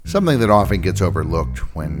Something that often gets overlooked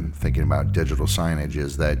when thinking about digital signage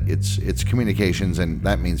is that it's communications, and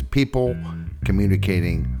that means people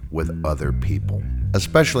communicating with other people.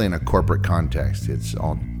 Especially in a corporate context, it's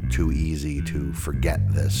all too easy to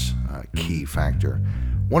forget this key factor.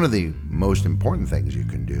 One of the most important things you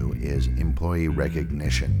can do is employee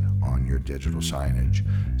recognition on your digital signage.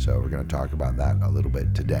 So we're going to talk about that a little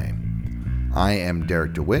bit today. I am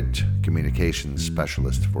Derek DeWitt, Communications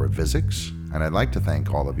Specialist for Visix, and I'd like to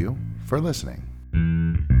thank all of you for listening.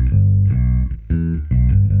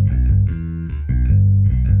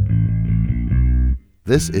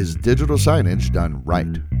 This is digital signage done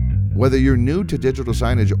right. Whether you're new to digital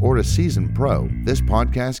signage or a seasoned pro, this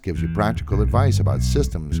podcast gives you practical advice about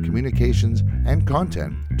systems, communications, and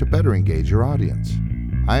content to better engage your audience.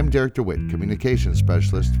 I'm Derek DeWitt, Communications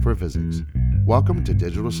Specialist for Visix. Welcome to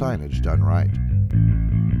Digital Signage Done Right.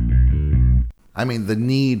 I mean, the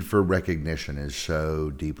need for recognition is so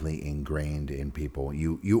deeply ingrained in people.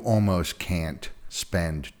 You almost can't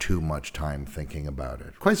spend too much time thinking about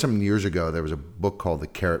it. Quite some years ago, there was a book called The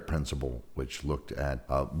Carrot Principle, which looked at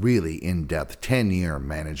a really in-depth 10-year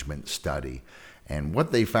management study. And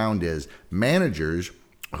what they found is managers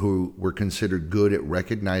who were considered good at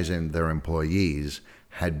recognizing their employees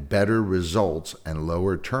had better results and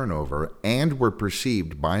lower turnover, and were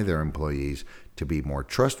perceived by their employees to be more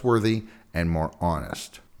trustworthy and more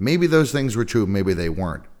honest. Maybe those things were true, maybe they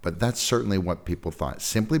weren't, but that's certainly what people thought,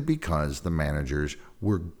 simply because the managers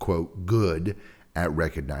were, quote, good at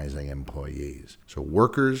recognizing employees. So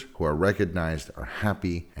workers who are recognized are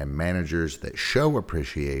happy, and managers that show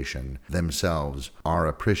appreciation themselves are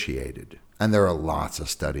appreciated. And there are lots of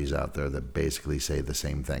studies out there that basically say the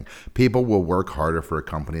same thing. People will work harder for a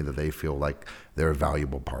company that they feel like they're a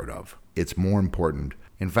valuable part of. It's more important.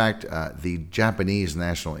 In fact, the Japanese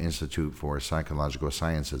National Institute for Psychological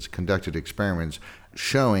Sciences conducted experiments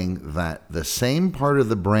showing that the same part of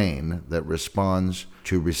the brain that responds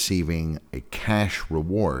to receiving a cash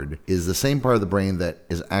reward is the same part of the brain that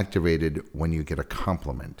is activated when you get a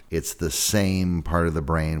compliment. It's the same part of the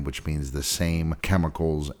brain, which means the same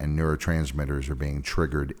chemicals and neurotransmitters are being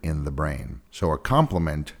triggered in the brain. So a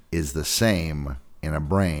compliment is the same in a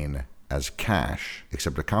brain as cash,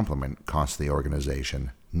 except a compliment costs the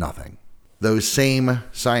organization nothing. Those same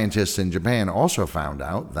scientists in Japan also found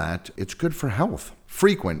out that it's good for health.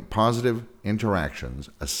 Frequent positive interactions,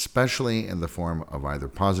 especially in the form of either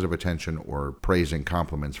positive attention or praise and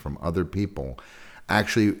compliments from other people,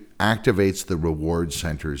 actually activates the reward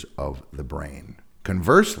centers of the brain.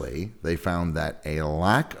 Conversely, they found that a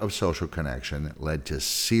lack of social connection led to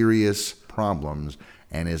serious problems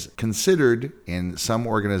and is considered in some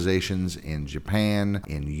organizations in Japan,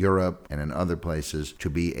 in Europe, and in other places to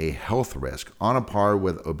be a health risk on a par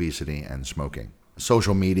with obesity and smoking.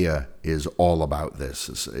 Social media is all about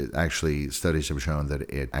this. Actually, studies have shown that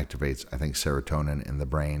it activates, I think, serotonin in the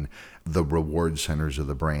brain. The reward centers of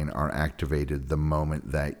the brain are activated the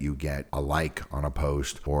moment that you get a like on a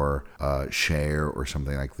post or a share or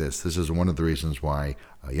something like this. This is one of the reasons why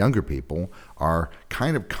younger people are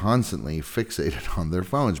kind of constantly fixated on their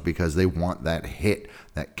phones, because they want that hit,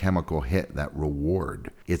 that chemical hit, that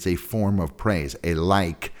reward. It's a form of praise. A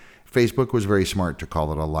like, Facebook was very smart to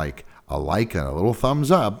call it a like. A like and a little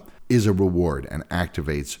thumbs up is a reward and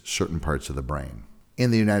activates certain parts of the brain. In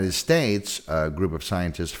the United States, a group of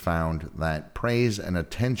scientists found that praise and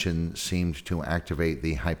attention seemed to activate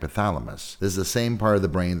the hypothalamus. This is the same part of the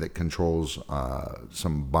brain that controls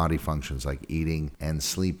some body functions like eating and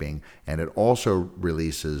sleeping, and it also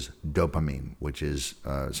releases dopamine, which is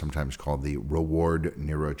sometimes called the reward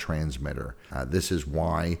neurotransmitter. This is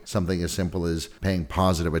why something as simple as paying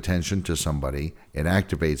positive attention to somebody, it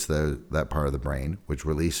activates that part of the brain, which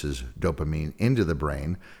releases dopamine into the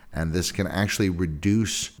brain, and this can actually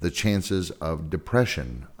reduce the chances of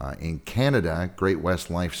depression. In Canada, Great West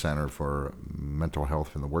Life Center for Mental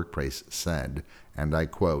Health in the Workplace said, and I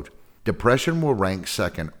quote, "Depression will rank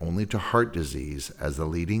second only to heart disease as the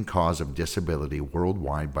leading cause of disability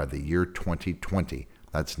worldwide by the year 2020.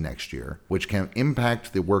 That's next year, which can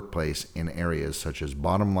impact the workplace in areas such as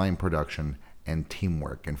bottom line production and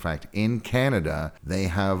teamwork." In fact, in Canada, they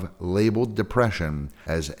have labeled depression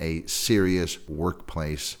as a serious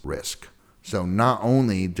workplace risk. So not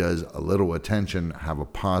only does a little attention have a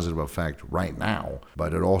positive effect right now,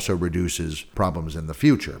 but it also reduces problems in the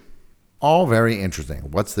future. All very interesting.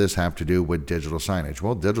 What's this have to do with digital signage?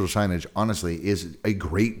 Well, digital signage, honestly, is a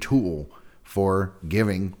great tool for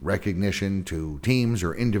giving recognition to teams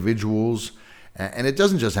or individuals. And it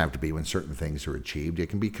doesn't just have to be when certain things are achieved. It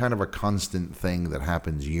can be kind of a constant thing that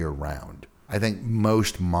happens year-round. I think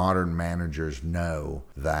most modern managers know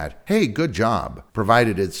that, hey, good job,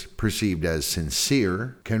 provided it's perceived as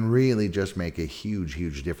sincere, can really just make a huge,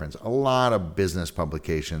 huge difference. A lot of business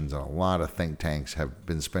publications and a lot of think tanks have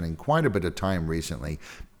been spending quite a bit of time recently,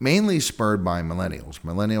 mainly spurred by millennials.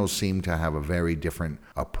 Millennials seem to have a very different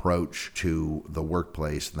approach to the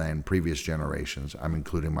workplace than previous generations. I'm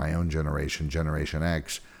including my own generation, Generation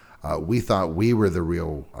X. We thought we were the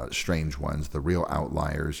real strange ones, the real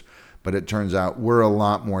outliers. But it turns out we're a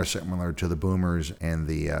lot more similar to the boomers and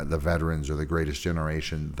the veterans or the greatest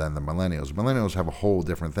generation than the millennials. Millennials have a whole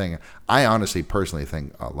different thing. I honestly, personally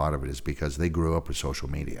think a lot of it is because they grew up with social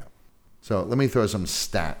media. So let me throw some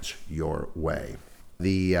stats your way.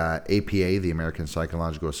 The APA, the American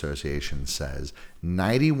Psychological Association, says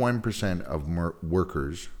 91% of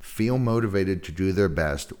workers feel motivated to do their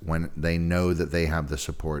best when they know that they have the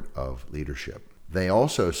support of leadership. They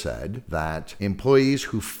also said that employees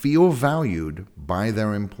who feel valued by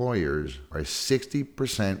their employers are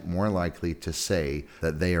 60% more likely to say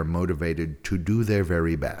that they are motivated to do their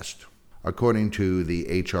very best. According to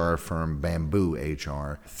the HR firm Bamboo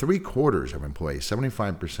HR, 3/4 of employees,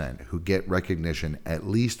 75%, who get recognition at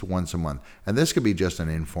least once a month, and this could be just an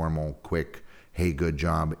informal, quick, hey, good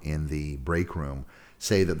job in the break room,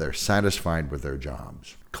 say that they're satisfied with their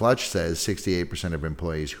jobs. Clutch says 68% of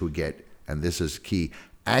employees who get, and this is key,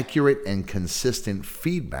 accurate and consistent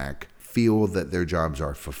feedback feel that their jobs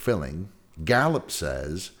are fulfilling. Gallup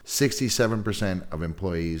says 67% of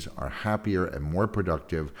employees are happier and more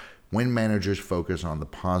productive when managers focus on the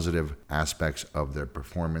positive aspects of their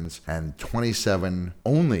performance, and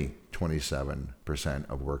only 27%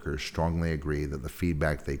 of workers strongly agree that the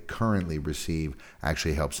feedback they currently receive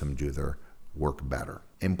actually helps them do their work better.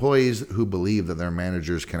 Employees who believe that their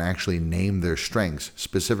managers can actually name their strengths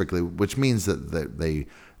specifically, which means that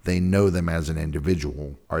they know them as an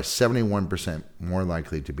individual, are 71% more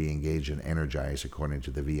likely to be engaged and energized, according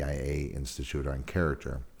to the VIA Institute on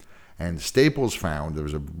Character. And Staples found, there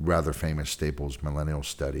was a rather famous Staples millennial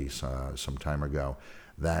study some time ago,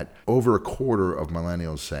 that over 1/4 of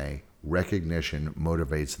millennials say recognition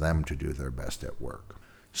motivates them to do their best at work.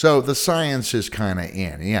 So the science is kind of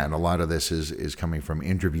in. Yeah, and a lot of this is coming from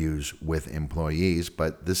interviews with employees,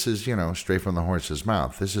 but this is, straight from the horse's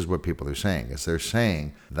mouth. This is what people are saying. They're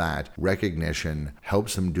saying that recognition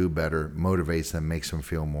helps them do better, motivates them, makes them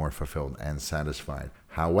feel more fulfilled and satisfied.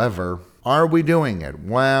 However, are we doing it?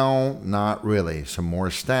 Well, not really. Some more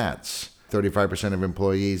stats. 35% of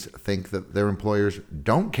employees think that their employers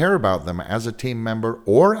don't care about them as a team member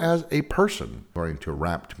or as a person, according to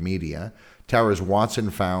Wrapped Media. Towers Watson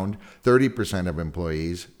found 30% of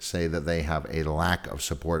employees say that they have a lack of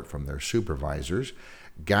support from their supervisors.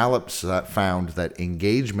 Gallup found that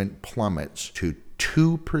engagement plummets to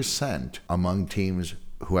 2% among teams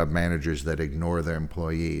who have managers that ignore their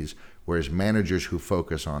employees, whereas managers who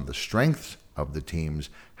focus on the strengths of the teams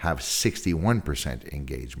have 61%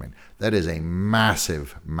 engagement. That is a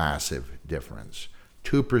massive, massive difference.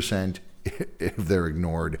 2% if they're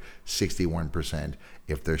ignored, 61%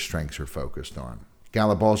 if their strengths are focused on.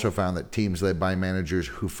 Gallup also found that teams led by managers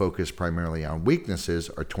who focus primarily on weaknesses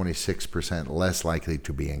are 26% less likely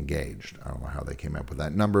to be engaged. I don't know how they came up with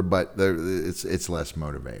that number, but it's less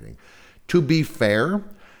motivating. To be fair,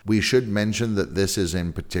 we should mention that this is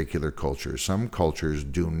in particular cultures. Some cultures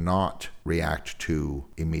do not react to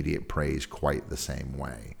immediate praise quite the same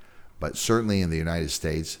way. But certainly in the United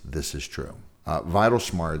States, this is true. Vital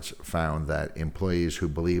Smarts found that employees who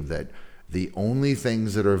believe that the only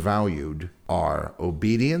things that are valued are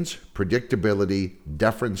obedience, predictability,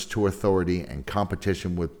 deference to authority, and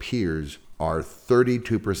competition with peers are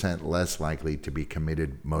 32% less likely to be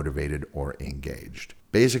committed, motivated, or engaged.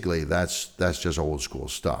 Basically, that's just old school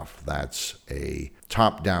stuff. That's a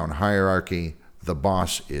top-down hierarchy. The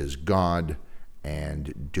boss is God,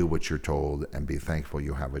 and do what you're told and be thankful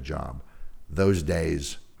you have a job. Those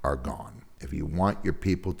days are gone. If you want your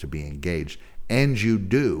people to be engaged, and you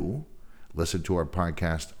do, listen to our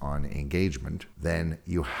podcast on engagement, then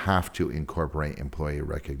you have to incorporate employee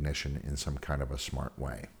recognition in some kind of a smart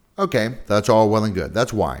way. Okay, that's all well and good.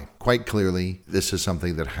 That's why, quite clearly, this is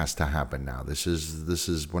something that has to happen now. This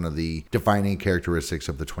is one of the defining characteristics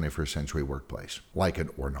of the 21st century workplace, like it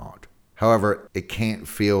or not. However, it can't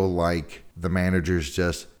feel like the manager's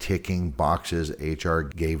just ticking boxes HR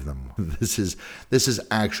gave them. This is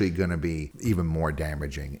actually going to be even more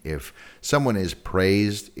damaging if someone is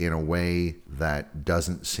praised in a way that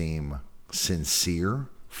doesn't seem sincere,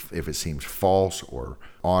 if it seems false or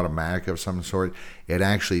automatic of some sort, it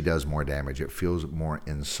actually does more damage. It feels more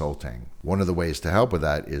insulting. One of the ways to help with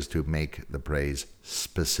that is to make the praise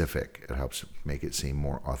specific. It helps make it seem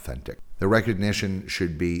more authentic. The recognition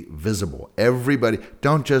should be visible. Everybody,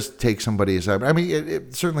 don't just take somebody aside. I mean,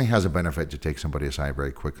 it certainly has a benefit to take somebody aside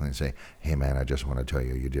very quickly and say, hey man, I just want to tell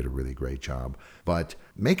you, you did a really great job. But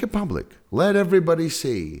make it public. Let everybody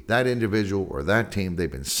see that individual or that team,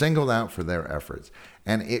 they've been singled out for their efforts.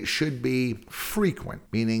 And it should be frequent,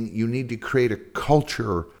 meaning you need to create a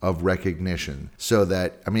culture of recognition so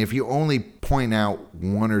that, I mean, if you only point out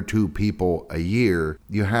one or two people a year,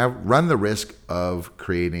 you run the risk of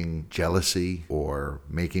creating jealousy or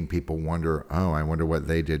making people wonder, oh, I wonder what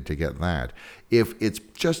they did to get that. If it's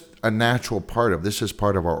just a natural part of, this is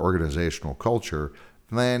part of our organizational culture,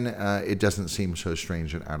 then it doesn't seem so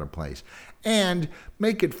strange and out of place. And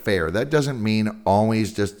make it fair. That doesn't mean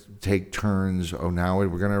always just take turns. Oh, now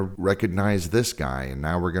we're going to recognize this guy, and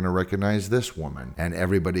now we're going to recognize this woman, and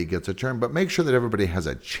everybody gets a turn. But make sure that everybody has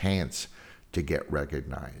a chance to get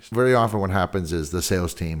recognized. Very often what happens is the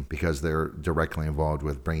sales team, because they're directly involved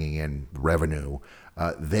with bringing in revenue,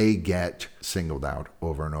 they get singled out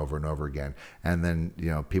over and over and over again. And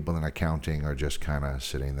then, people in accounting are just kind of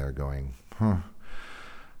sitting there going,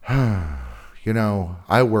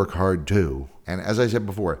 I work hard too. And as I said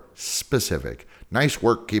before, specific. Nice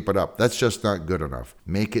work, keep it up. That's just not good enough.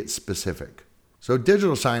 Make it specific. So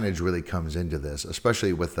digital signage really comes into this,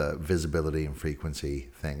 especially with the visibility and frequency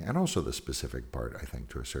thing, and also the specific part, I think,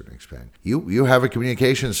 to a certain extent. You have a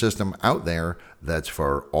communication system out there that's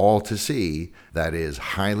for all to see, that is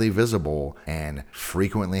highly visible and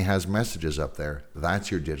frequently has messages up there. That's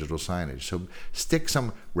your digital signage. So stick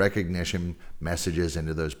some recognition messages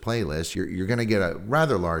into those playlists. You're going to get a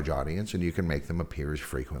rather large audience, and you can make them appear as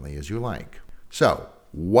frequently as you like. So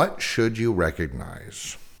what should you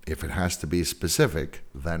recognize? If it has to be specific,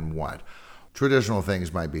 then what? Traditional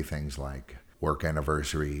things might be things like work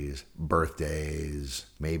anniversaries, birthdays,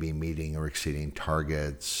 maybe meeting or exceeding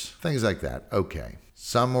targets, things like that. Okay.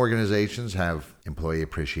 Some organizations have employee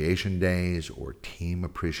appreciation days or team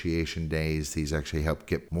appreciation days. These actually help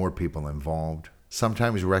get more people involved.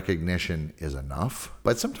 Sometimes recognition is enough,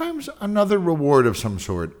 but sometimes another reward of some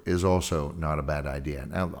sort is also not a bad idea.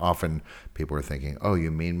 Now, often people are thinking, oh,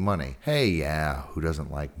 you mean money? Hey, yeah, who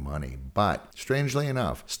doesn't like money? But strangely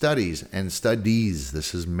enough, studies,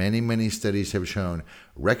 this is many studies have shown,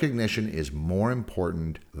 recognition is more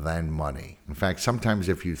important than money. In fact, sometimes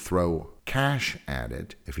if you throw cash at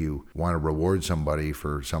it, if you want to reward somebody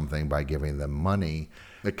for something by giving them money,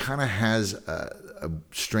 it kind of has a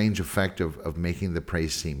strange effect of making the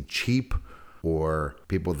praise seem cheap, or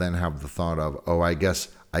people then have the thought of, oh, I guess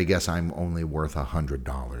I'm only worth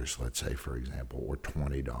 $100, let's say, for example, or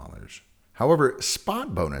 $20. However,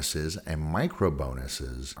 spot bonuses and micro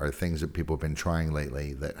bonuses are things that people have been trying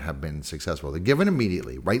lately that have been successful. They're given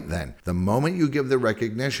immediately, right then. The moment you give the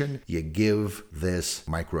recognition, you give this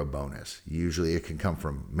micro bonus. Usually it can come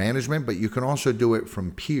from management, but you can also do it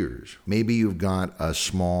from peers. Maybe you've got a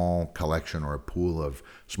small collection or a pool of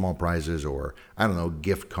small prizes or,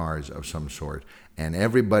 gift cards of some sort. And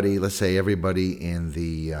everybody, let's say everybody in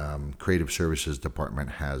the creative services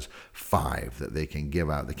department has 5 that they can give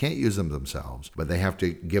out. They can't use them themselves, but they have to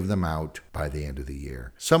give them out by the end of the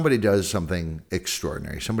year. Somebody does something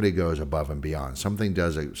extraordinary. Somebody goes above and beyond. Somebody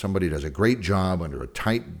does a great job under a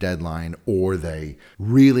tight deadline, or they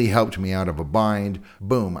really helped me out of a bind.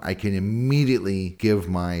 Boom, I can immediately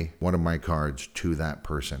give one of my cards to that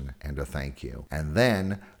person and a thank you. And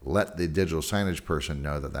then let the digital signage person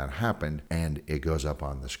know that happened, and it goes up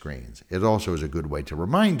on the screens. It also is a good way to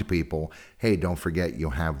remind people, hey, don't forget you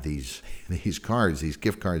have these cards, these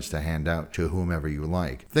gift cards to hand out to whomever you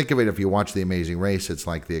like. Think of it, if you watch The Amazing Race, it's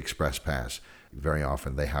like the Express Pass. Very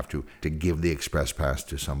often they have to give the Express Pass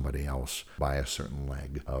to somebody else by a certain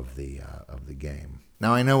leg of the game.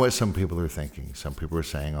 Now, I know what some people are thinking. Some people are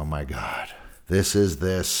saying, oh my God, this is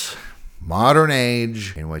this modern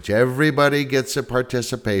age in which everybody gets a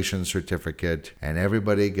participation certificate and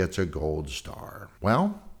everybody gets a gold star.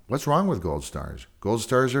 Well, what's wrong with gold stars? Gold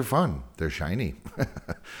stars are fun. They're shiny.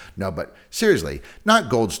 No, but seriously, not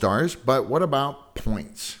gold stars, but what about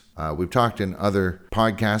points? We've talked in other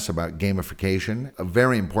podcasts about gamification. A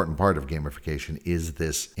very important part of gamification is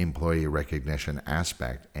this employee recognition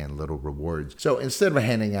aspect and little rewards. So instead of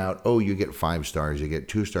handing out, oh, you get 5 stars, you get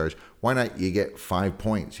 2 stars, why not you get 5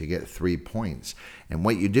 points, you get 3 points? And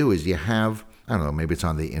what you do is you have, maybe it's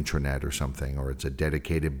on the intranet or something, or it's a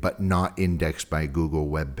dedicated but not indexed by Google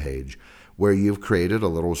web page, where you've created a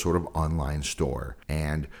little sort of online store,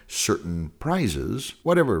 and certain prizes,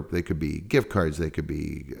 whatever they could be, gift cards, they could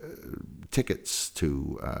be tickets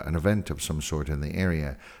to an event of some sort in the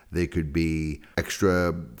area. They could be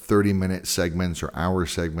extra 30-minute segments or hour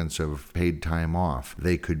segments of paid time off.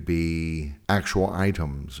 They could be actual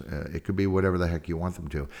items. It could be whatever the heck you want them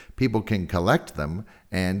to. People can collect them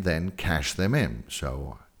and then cash them in.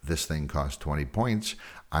 So this thing costs 20 points.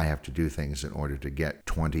 I have to do things in order to get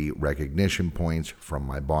 20 recognition points from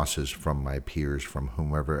my bosses, from my peers, from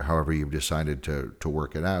whomever, however you've decided to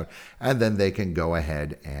work it out. And then they can go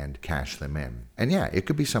ahead and cash them in. And yeah, it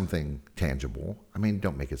could be something tangible. I mean,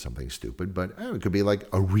 don't make it something stupid, but it could be like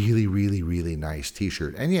a really, really, really nice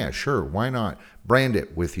t-shirt. And yeah, sure, why not? Brand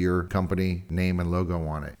it with your company name and logo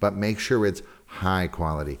on it. But make sure it's high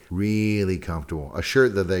quality, really comfortable. A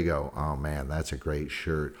shirt that they go, oh man, that's a great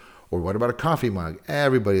shirt. Or what about a coffee mug?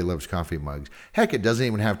 Everybody loves coffee mugs. Heck, it doesn't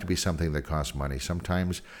even have to be something that costs money.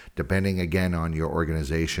 Sometimes, depending again on your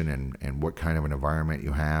organization and what kind of an environment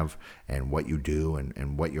you have and what you do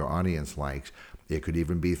and what your audience likes, it could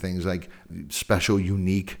even be things like special,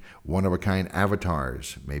 unique, one-of-a-kind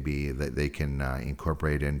avatars, maybe that they can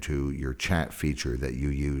incorporate into your chat feature that you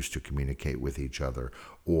use to communicate with each other,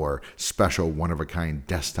 or special one-of-a-kind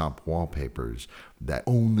desktop wallpapers that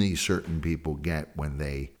only certain people get when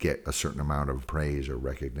they get a certain amount of praise or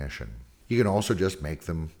recognition. You can also just make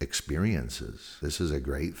them experiences. This is a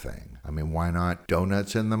great thing. I mean, why not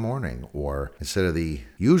donuts in the morning? Or instead of the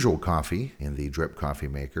usual coffee in the drip coffee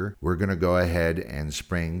maker, we're going to go ahead and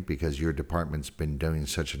spring, because your department's been doing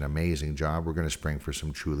such an amazing job, we're going to spring for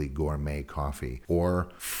some truly gourmet coffee. Or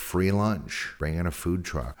free lunch. Bring in a food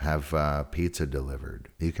truck. Have pizza delivered.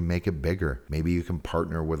 You can make it bigger. Maybe you can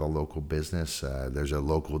partner with a local business. There's a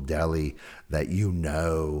local deli that you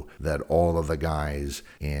know that all of the guys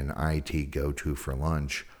in IT go to for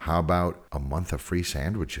lunch. How about a month of free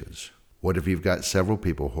sandwiches? What if you've got several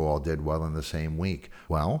people who all did well in the same week?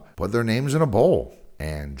 Well, put their names in a bowl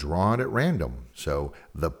and draw it at random. So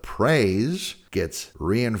the praise gets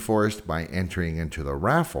reinforced by entering into the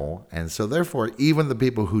raffle. And so therefore, even the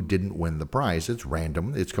people who didn't win the prize, it's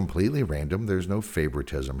random. It's completely random. There's no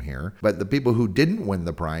favoritism here. But the people who didn't win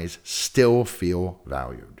the prize still feel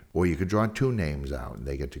valued. Or you could draw 2 names out and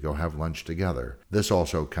they get to go have lunch together. This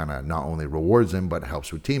also kind of not only rewards them, but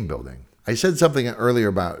helps with team building. I said something earlier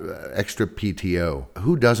about extra PTO.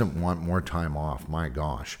 Who doesn't want more time off? My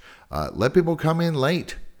gosh. Let people come in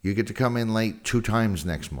late. You get to come in late 2 times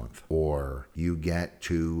next month. Or you get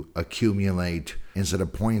to accumulate, instead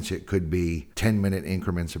of points, it could be 10-minute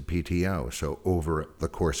increments of PTO. So over the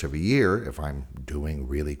course of a year, if I'm doing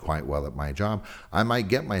really quite well at my job, I might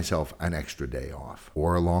get myself an extra day off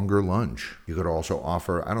or a longer lunch. You could also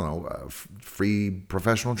offer, free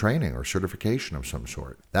professional training or certification of some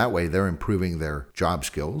sort. That way they're improving their job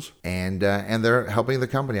skills and they're helping the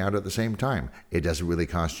company out at the same time. It doesn't really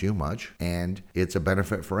cost you much and it's a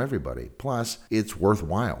benefit for everybody. Plus, it's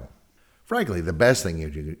worthwhile. Frankly, the best thing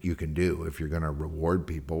you can do if you're going to reward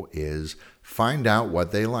people is find out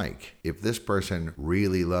what they like. If this person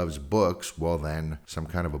really loves books, well then some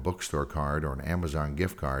kind of a bookstore card or an Amazon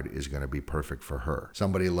gift card is going to be perfect for her.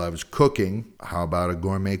 Somebody loves cooking. How about a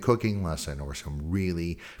gourmet cooking lesson or some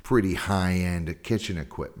really pretty high-end kitchen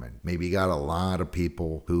equipment? Maybe you got a lot of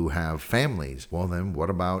people who have families. Well then what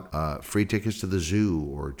about free tickets to the zoo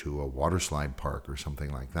or to a water slide park or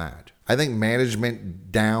something like that? I think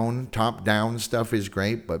management top-down stuff is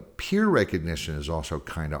great, but peer recognition is also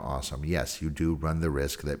kind of awesome. Yes, you do run the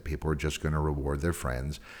risk that people are just going to reward their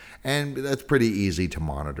friends, and that's pretty easy to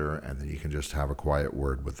monitor, and then you can just have a quiet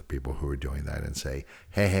word with the people who are doing that and say,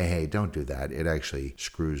 hey, don't do that. It actually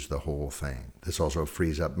screws the whole thing. This also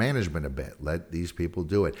frees up management a bit. Let these people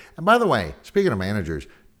do it. And by the way, speaking of managers,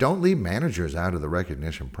 don't leave managers out of the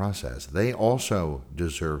recognition process. They also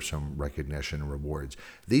deserve some recognition and rewards.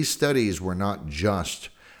 These studies were not just,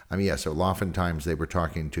 so oftentimes they were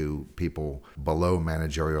talking to people below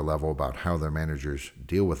managerial level about how their managers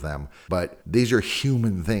deal with them, but these are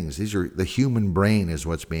human things. The human brain is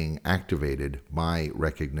what's being activated by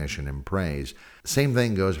recognition and praise. Same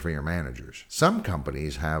thing goes for your managers. Some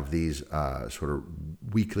companies have these sort of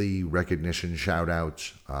weekly recognition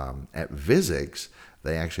shout-outs. At Vuzix,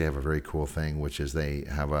 they actually have a very cool thing, which is they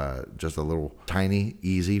have just a little tiny,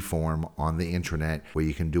 easy form on the intranet where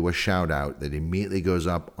you can do a shout out that immediately goes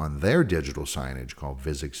up on their digital signage called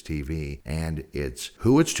Vuzix TV, and it's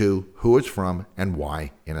who it's to, who it's from, and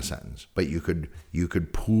why in a sentence. But you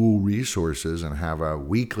could pool resources and have a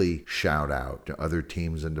weekly shout out to other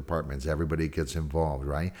teams and departments. Everybody gets involved,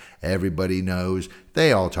 right? Everybody knows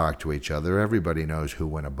They all talk to each other. Everybody knows who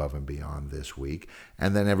went above and beyond this week.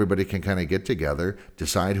 And then everybody can kind of get together,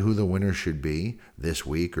 decide who the winner should be this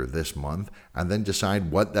week or this month, and then decide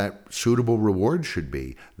what that suitable reward should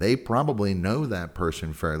be. They probably know that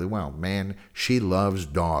person fairly well. Man, she loves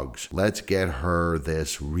dogs. Let's get her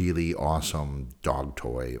this really awesome dog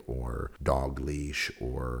toy or dog leash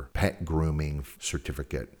or pet grooming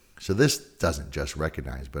certificate. So this doesn't just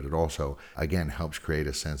recognize, but it also, again, helps create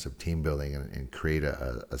a sense of team building and create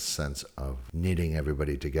a sense of knitting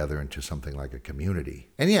everybody together into something like a community.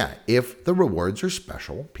 And yeah, if the rewards are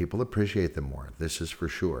special, people appreciate them more. This is for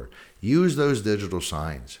sure. Use those digital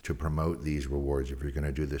signs to promote these rewards if you're going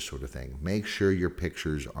to do this sort of thing. Make sure your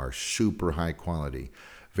pictures are super high quality.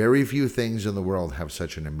 Very few things in the world have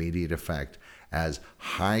such an immediate effect as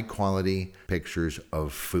high quality pictures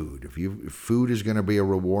of food. If food is going to be a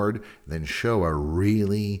reward, then show a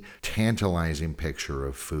really tantalizing picture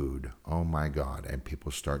of food. Oh my God. And people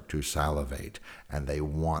start to salivate and they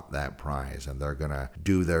want that prize and they're going to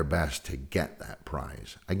do their best to get that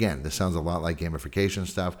prize. Again, this sounds a lot like gamification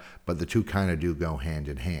stuff, but the two kind of do go hand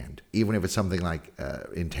in hand. Even if it's something like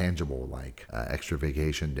intangible, like extra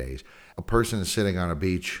vacation days. A person sitting on a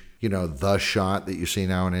beach, you know, the shot that you see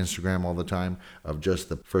now on Instagram all the time of just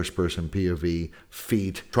the first person POV,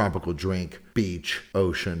 feet, tropical drink, beach,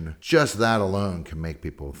 ocean. Just that alone can make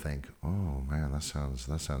people think, oh man, that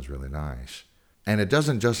sounds really nice. And it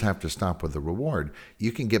doesn't just have to stop with the reward.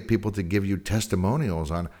 You can get people to give you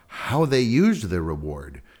testimonials on how they used their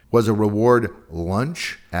reward. Was a reward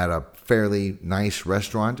lunch at a fairly nice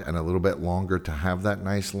restaurant and a little bit longer to have that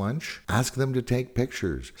nice lunch? Ask them to take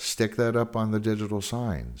pictures. Stick that up on the digital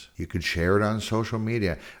signs. You could share it on social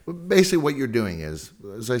media. Basically what you're doing is,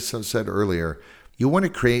 as I said earlier, you want to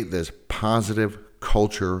create this positive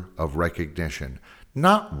culture of recognition.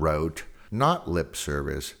 Not rote, not lip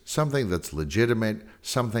service, something that's legitimate,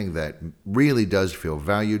 something that really does feel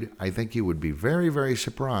valued. I think you would be very, very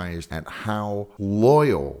surprised at how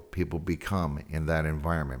loyal people become in that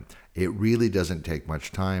environment. It really doesn't take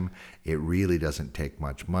much time. It really doesn't take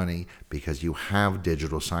much money because you have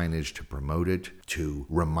digital signage to promote it, to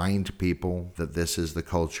remind people that this is the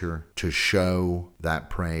culture, to show that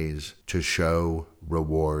praise, to show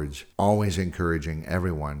rewards, always encouraging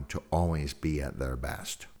everyone to always be at their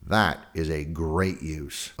best. That is a great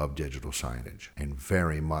use of digital signage and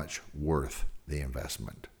very much worth the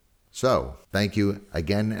investment. So, thank you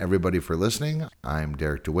again, everybody, for listening. I'm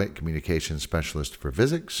Derek DeWitt, Communications Specialist for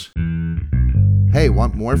Vuzix. Hey,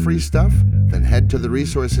 want more free stuff? Then head to the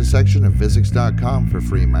resources section of Vuzix.com for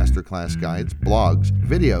free masterclass guides, blogs,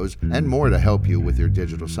 videos, and more to help you with your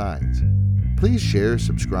digital signs. Please share,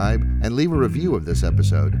 subscribe, and leave a review of this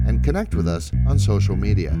episode and connect with us on social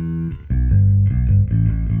media.